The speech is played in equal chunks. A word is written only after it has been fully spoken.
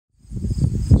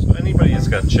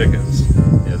got chickens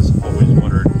has always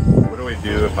wondered, what do I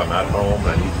do if I'm not home and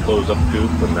I need to close up the coop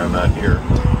and I'm not here?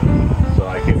 So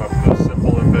I came up with a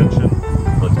simple invention.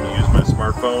 Lets me use my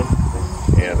smartphone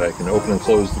and I can open and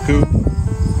close the coop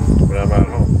when I'm not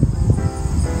home.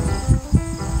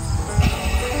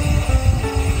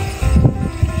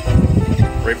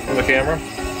 Right from the camera.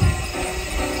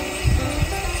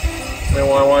 You may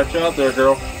want to watch out there,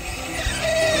 girl.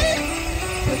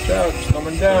 Watch out, it's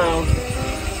coming down.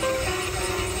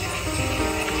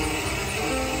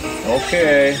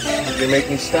 Okay, you're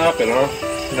making stop it, huh?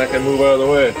 You're not going to move out of the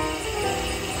way.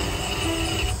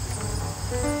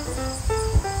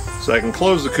 So I can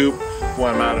close the coop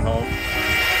when I'm out at home.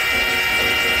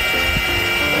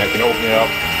 And I can open it up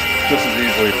just as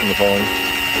easily from the phone,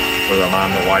 whether I'm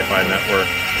on the Wi-Fi network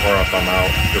or if I'm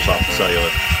out just off the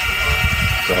cellular.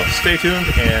 So stay tuned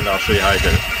and I'll show you how I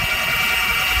did it.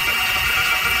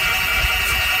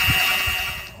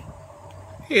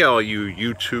 Hey all you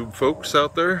YouTube folks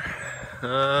out there.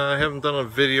 I haven't done a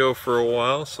video for a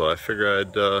while, so I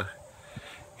figured I'd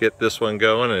get this one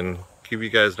going and give you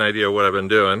guys an idea of what I've been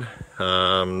doing.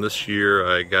 This year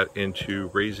I got into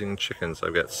raising chickens.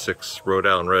 I've got 6 Rhode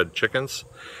Island Red chickens,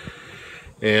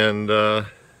 and they're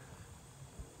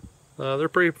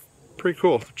pretty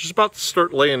cool. Just about to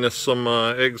start laying some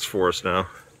eggs for us now.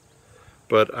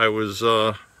 But I was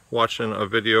watching a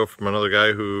video from another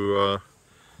guy who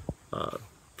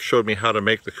showed me how to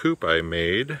make the coop I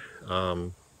made,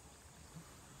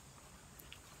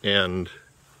 and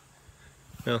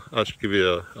yeah, I'll just give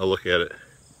you a look at it.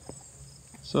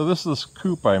 So this is the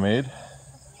coop I made.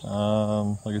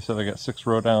 Like I said, I got 6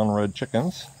 Rhode Island Red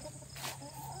chickens,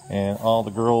 and all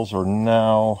the girls are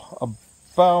now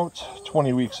about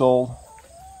 20 weeks old.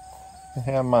 I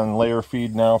have them on layer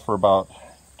feed now for about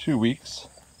 2 weeks.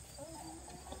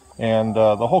 And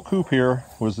the whole coop here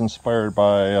was inspired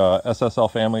by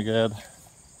SSL Family Guide.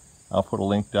 I'll put a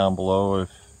link down below of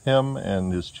him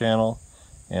and his channel.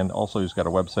 And also he's got a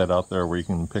website out there where you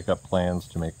can pick up plans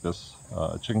to make this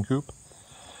chicken coop.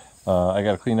 I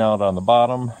got to clean out on the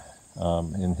bottom.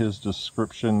 In his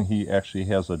description, he actually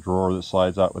has a drawer that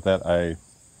slides out with that. I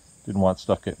didn't want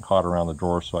stuff getting caught around the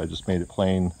drawer, so I just made it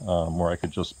plain where I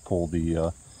could just pull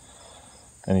the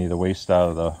any of the waste out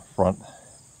of the front.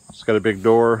 It's got a big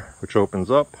door which opens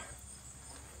up.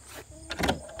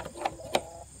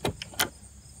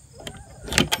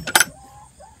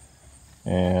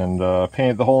 And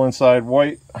painted the whole inside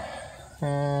white.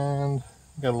 And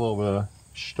got a little bit of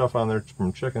stuff on there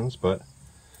from chickens, but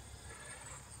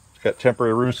it's got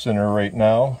temporary roosts in there right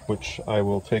now, which I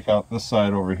will take out this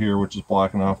side over here, which is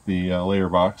blocking off the layer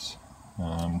box.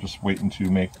 I'm just waiting to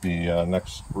make the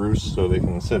next roost so they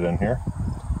can sit in here.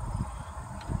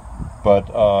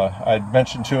 But I'd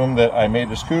mentioned to him that I made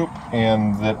this coop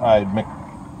and that I'd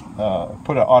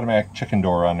put an automatic chicken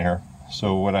door on here.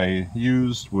 So what I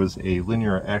used was a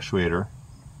linear actuator.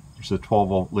 There's a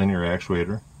 12-volt linear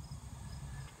actuator.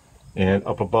 And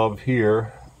up above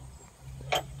here,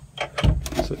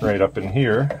 sitting right up in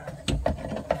here,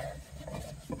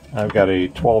 I've got a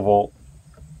 12-volt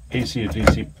AC to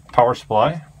DC power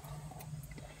supply.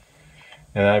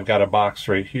 And I've got a box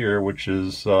right here, which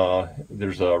is,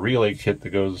 there's a relay kit that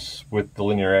goes with the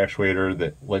linear actuator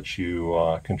that lets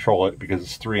you control it, because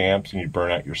it's 3 amps and you burn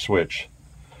out your switch.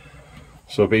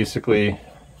 So basically,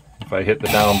 if I hit the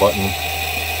down button,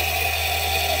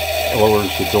 it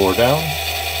lowers the door down.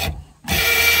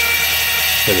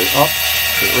 Hit it up,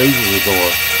 it raises the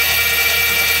door.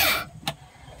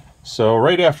 So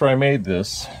right after I made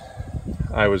this,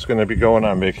 I was going to be going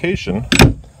on vacation.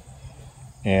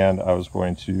 And I was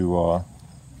going to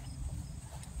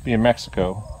be in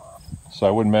Mexico, so I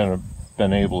wouldn't have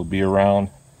been able to be around.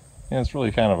 And it's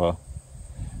really kind of a,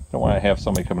 don't want to have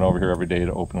somebody coming over here every day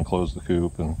to open and close the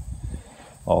coop and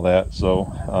all that.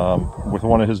 So with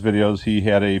one of his videos, he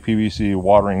had a PVC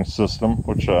watering system,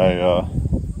 which I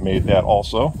made that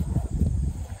also,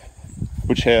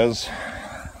 which has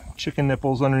chicken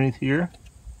nipples underneath here.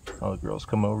 All the girls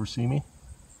come over see me.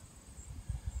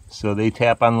 So they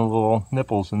tap on the little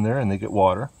nipples in there and they get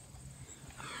water.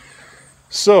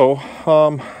 So,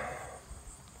 how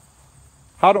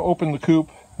to open the coop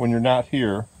when you're not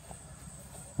here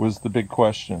was the big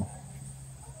question.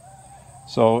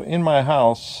 So in my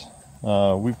house,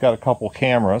 we've got a couple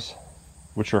cameras,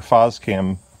 which are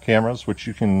foscam cameras, which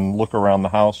you can look around the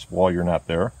house while you're not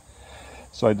there.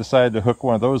 So I decided to hook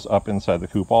one of those up inside the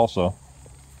coop also.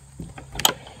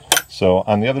 So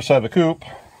on the other side of the coop,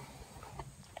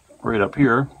 right up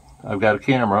here, I've got a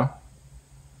camera,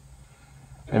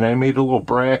 and I made a little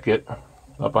bracket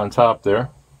up on top there,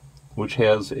 which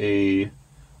has a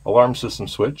alarm system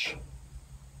switch,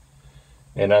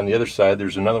 And on the other side,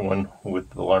 there's another one with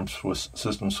the alarm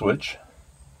system switch.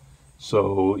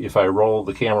 So if I roll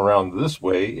the camera around this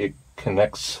way, it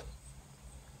connects.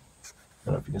 I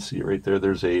don't know if you can see it right there.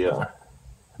 There's a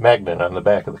magnet on the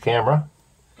back of the camera.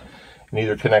 And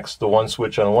either connects the one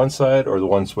switch on one side or the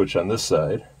one switch on this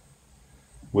side,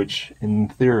 which in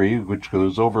theory, which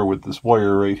goes over with this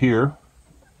wire right here,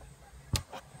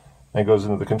 and goes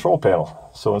into the control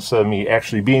panel. So instead of me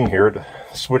actually being here to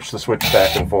switch the switch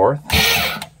back and forth,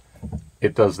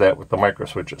 it does that with the micro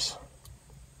switches.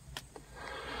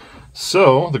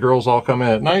 So the girls all come in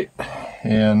at night,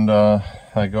 and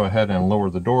I go ahead and lower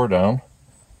the door down,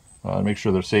 make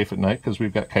sure they're safe at night, because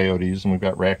we've got coyotes and we've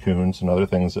got raccoons and other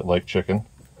things that like chicken.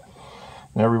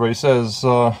 And everybody says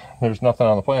there's nothing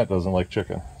on the planet that doesn't like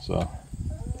chicken. So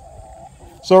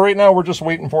right now we're just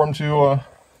waiting for them to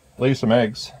lay some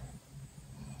eggs.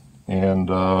 And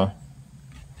the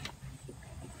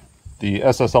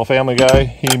SSL Family Guy,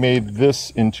 he made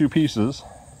this in 2 pieces,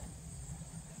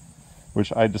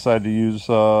 which I decided to use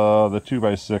the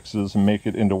 2x6s and make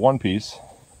it into 1 piece.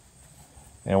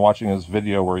 And watching his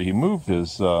video where he moved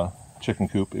his chicken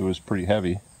coop, it was pretty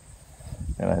heavy.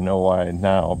 And I know why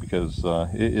now, because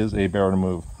it is a bear to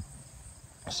move.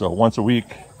 So once a week,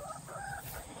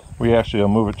 we actually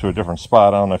move it to a different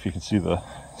spot. I don't know if you can see the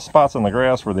spots on the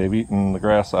grass where they've eaten the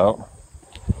grass out.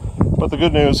 But the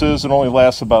good news is it only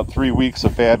lasts about 3 weeks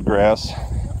of bad grass,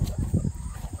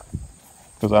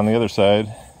 because on the other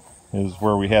side is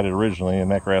where we had it originally, and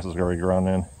that grass is already grown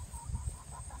in.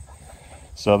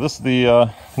 So this is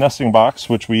the nesting box,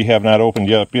 which we have not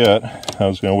opened up yet. I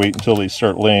was going to wait until they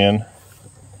start laying.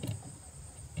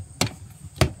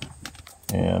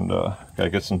 And gotta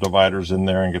get some dividers in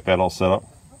there and get that all set up.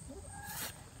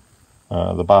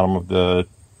 The bottom of the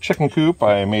chicken coop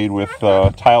I made with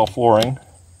tile flooring,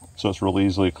 so it's real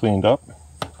easily cleaned up.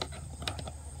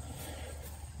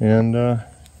 And oh,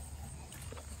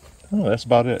 that's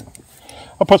about it.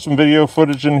 I'll put some video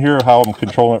footage in here, how I'm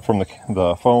controlling it from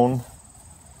the phone,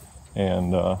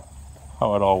 and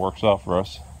how it all works out for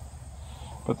us.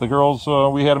 But the girls,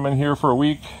 we had them in here for a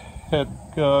week, had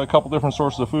a couple different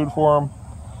sources of food for them.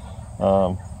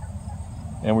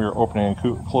 And we were opening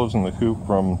and closing the coop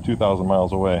from 2,000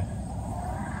 miles away.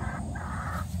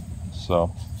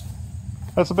 So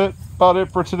that's about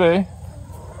it for today.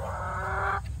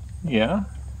 Yeah?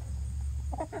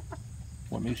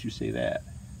 What makes you say that?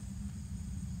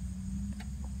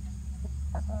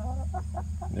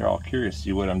 They're all curious to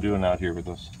see what I'm doing out here with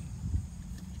this.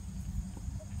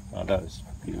 That is,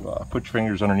 you put your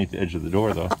fingers underneath the edge of the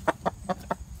door, though.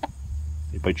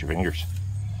 You bite your fingers.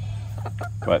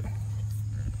 But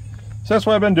so that's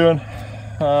what I've been doing.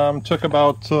 Took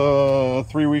about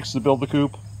 3 weeks to build the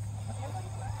coop,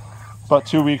 about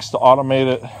 2 weeks to automate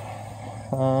it.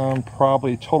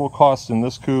 Probably total cost in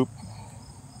this coop,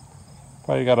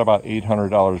 probably got about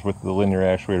 $800 with the linear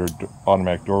actuator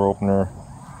automatic door opener,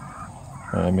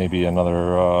 and maybe another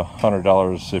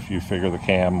 $100 if you figure the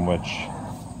cam, which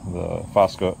the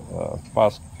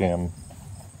foscam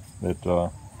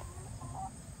that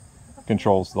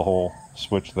controls the whole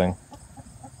switch thing.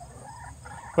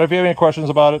 But if you have any questions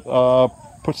about it,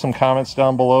 put some comments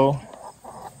down below,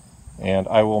 and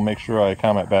I will make sure I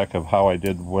comment back of how I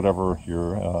did whatever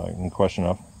you're in question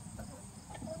of.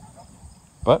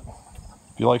 But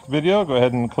if you like the video, go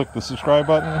ahead and click the subscribe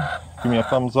button, give me a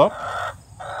thumbs up,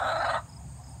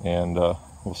 and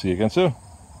we'll see you again soon.